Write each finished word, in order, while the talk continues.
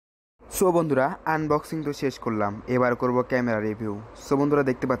So বন্ধুরা unboxing তো শেষ করলাম, এবার করব ক্যামেরা রিভিউ। সো বন্ধুরা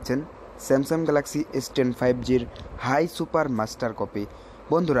দেখতে পাচ্ছেন Samsung Galaxy S10 5Gর high super master copy.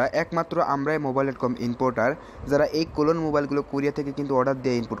 বন্ধুরা একমাত্র আমরাই মোবাইল.com ইম্পোর্টার যারা এই কোলন মোবাইলগুলো কোরিয়া থেকে কিন্তু অর্ডার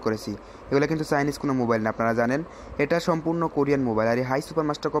দিয়ে ইম্পোর্ট করেছি। এগুলো কিন্তু চাইনিজ কোনো মোবাইল না, আপনারা জানেন এটা সম্পূর্ণ কোরিয়ান মোবাইল। আর এই high super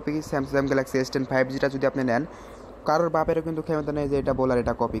master copy Samsung Galaxy S10 5Gটা যদি আপনি নেন, কারোর বাপেরও কিন্তু ক্ষমতা নেই যে এটা বলার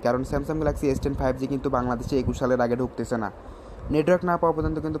এটা কপি, কারণ স্যামসাং গ্যালাক্সি S10 5G কিন্তু বাংলাদেশে 21 সালের আগে ঢুকতেছে না। নেটওয়ার্ক না পাওয়া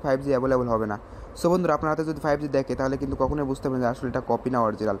পর্যন্ত কিন্তু 5G অ্যাভেলেবল হবে না। সো বন্ধুরা আপনার হাতে যদি 5G দেখে তাহলে কিন্তু কখনোই বুঝতে পারবেন যে আসলে এটা কপি না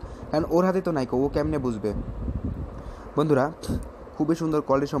অরিজিনাল, কারণ ওর হাতে তো নাই, ও কেমনে বুঝবে। বন্ধুরা খুবই সুন্দর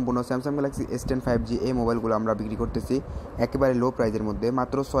কোয়ালিটি সম্পূর্ণ স্যামসাং গ্যালাক্সি S10 5G এই মোবাইলগুলো আমরা বিক্রি করতেছি একেবারে লো প্রাইজের মধ্যে।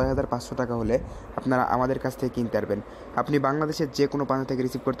 মাত্র 6,500 টাকা হলে আপনারা আমাদের কাছ থেকে কিনতে পারবেন। আপনি বাংলাদেশের যে কোনো প্রান্ত থেকে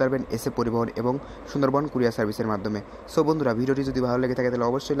রিসিভ করতে পারবেন এসে পরিবহন এবং সুন্দরবন কুরিয়ার সার্ভিসের মাধ্যমে। সো বন্ধুরা ভিডিওটি যদি ভালো লেগে থাকে তাহলে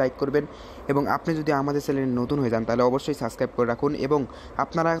অবশ্যই লাইক করবেন, এবং আপনি যদি আমাদের চ্যানেলে নতুন হয়ে যান তাহলে অবশ্যই সাবস্ক্রাইব করে রাখুন, এবং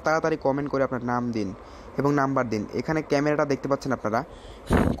আপনারা তাড়াতাড়ি কমেন্ট করে আপনার নাম দিন এবং নাম্বার দিন। এখানে ক্যামেরাটা দেখতে পাচ্ছেন আপনারা,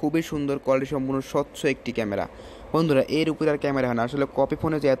 খুবই সুন্দর কোয়ালিটি সম্পূর্ণ স্বচ্ছ একটি ক্যামেরা। বন্ধুরা এর উপরে আর ক্যামেরা হয় না, আসলে কপি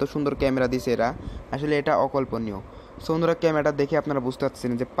ফোনে যে এত সুন্দর ক্যামেরা দিছে এরা, আসলে এটা অকল্পনীয়। সো বন্ধুরা ক্যামেরাটা দেখে আপনারা বুঝতে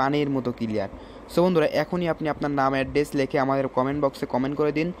পারছেন যে পানির মতো ক্লিয়ার। সো বন্ধুরা এখনই আপনি আপনার নাম অ্যাড্রেস লিখে আমাদের কমেন্ট বক্সে কমেন্ট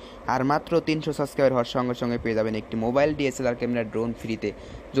করে দিন, আর মাত্র 300 সাবস্ক্রাইবার হওয়ার সঙ্গে সঙ্গে পেয়ে যাবেন একটি মোবাইল DSLR ক্যামেরা ড্রোন ফ্রিতে।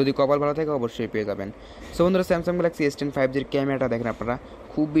 যদি কপাল ভালো থাকে অবশ্যই পেয়ে যাবেন। সো বন্ধুরা স্যামসাং গ্যালাক্সি S10 5Gর ক্যামেরাটা দেখেন আপনারা,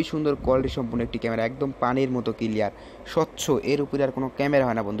 খুবই সুন্দর কোয়ালিটি সম্পূর্ণ একটি ক্যামেরা, একদম পানির মতো ক্লিয়ার স্বচ্ছ, এর উপরে আর কোনো ক্যামেরা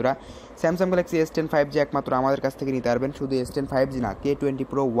হয় না। বন্ধুরা স্যামসাং গ্যালাক্সি S10 5G একমাত্র আমাদের কাছ থেকে নিতে পারবেন, শুধু S10 5G না, K20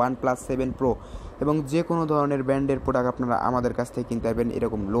 Pro, OnePlus 7 Pro এবং যে কোনো ধরনের ব্র্যান্ডের প্রোডাক্ট আপনারা আমাদের কাছ থেকে কিনতে পারবেন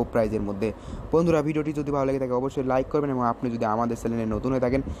এরকম লো প্রাইজের মধ্যে। বন্ধুরা ভিডিওটি যদি ভালো লেগে থাকে অবশ্যই লাইক করবেন, এবং আপনি যদি আমাদের চ্যানেলে নতুন হয়ে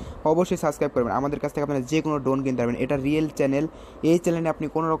থাকেন অবশ্যই সাবস্ক্রাইব করবেন। আমাদের কাছ থেকে আপনারা যে কোনো ড্রোন কিনতে পারবেন, এটা রিয়েল চ্যানেল, এই চ্যানেলে আপনি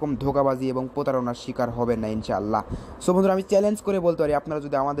কোনো রকম ধোঁকাবাজি এবং প্রতারণার শিকার হবেন না ইনশাআল্লাহ। সো বন্ধুরা আমি চ্যালেঞ্জ করে বলতে পারি, আপনারা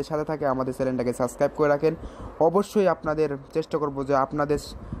যদি আমাদের সাথে থাকে আমাদের চ্যানেলটাকে সাবস্ক্রাইব করে রাখেন, অবশ্যই আপনাদের চেষ্টা করবো যে আপনাদের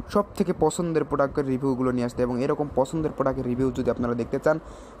সব থেকে পছন্দের প্রোডাক্টের রিভিউগুলো নিয়ে আসতে, এবং এরকম পছন্দের প্রোডাক্টের রিভিউ যদি আপনারা দেখতে চান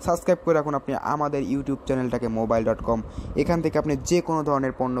সাবস্ক্রাইব করে রাখুন আপনি আমাদের ইউটিউব চ্যানেলটাকে মোবাইল.com। এখান থেকে আপনি যে কোনো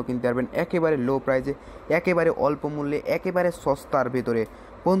ধরনের পণ্য কিনতে পারবেন একেবারে লো প্রাইজে, একেবারে অল্প মূল্যে, একেবারে সস্তার ভেতরে।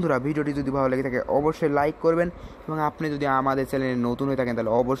 বন্ধুরা ভিডিওটি যদি ভালো লেগে থাকে অবশ্যই লাইক করবেন, এবং আপনি যদি আমাদের চ্যানেলে নতুন হয়ে থাকেন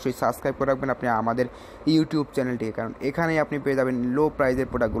তাহলে অবশ্যই সাবস্ক্রাইব করে রাখবেন আপনি আমাদের ইউটিউব চ্যানেলটিকে, কারণ এখানেই আপনি পেয়ে যাবেন লো প্রাইজের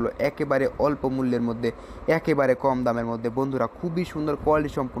প্রোডাক্টগুলো একেবারে অল্প মূল্যের মধ্যে, একেবারে কম দামের মধ্যে। বন্ধুরা খুবই সুন্দর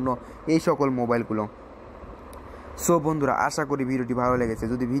কোয়ালিটি সম্পূর্ণ এই সকল মোবাইলগুলো। সো বন্ধুরা আশা করি ভিডিওটি ভালো লেগেছে।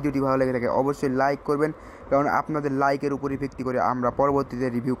 যদি ভিডিওটি ভালো লেগে থাকে অবশ্যই লাইক করবেন, কারণ আপনাদের লাইকের উপরই ভিত্তি করে আমরা পরবর্তীতে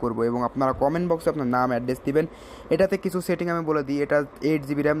রিভিউ করব, এবং আপনারা কমেন্ট বক্সে আপনার নাম অ্যাড্রেস দিবেন। এটাতে কিছু সেটিং আমি বলে দিই, এটা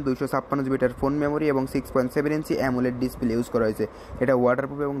 8GB RAM, 256GB এটার ফোন মেমোরি এবং 6.7 ইঞ্চি অ্যামোলেড ডিসপ্লে ইউজ করা হয়েছে। এটা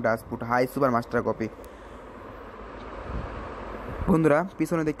ওয়াটারপ্রুফ এবং dustproof high super master copy. বন্ধুরা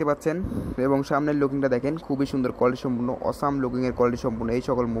পিছনে দেখতে পাচ্ছেন এবং সামনের লুকিংটা দেখেন, খুবই সুন্দর কোয়ালিটি সম্পূর্ণ, অসাম লুকিংয়ের কোয়ালিটি সম্পূর্ণ এই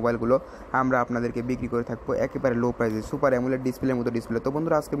সকল মোবাইলগুলো আমরা আপনাদেরকে বিক্রি করে থাকবো একেবারে লো প্রাইসে, সুপার অ্যামোলেড ডিসপ্লের মতো ডিসপ্লে। তো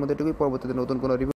বন্ধুরা আজকের মধ্যে এটুকুই, পরবর্তীতে নতুন কোনো রিভিউ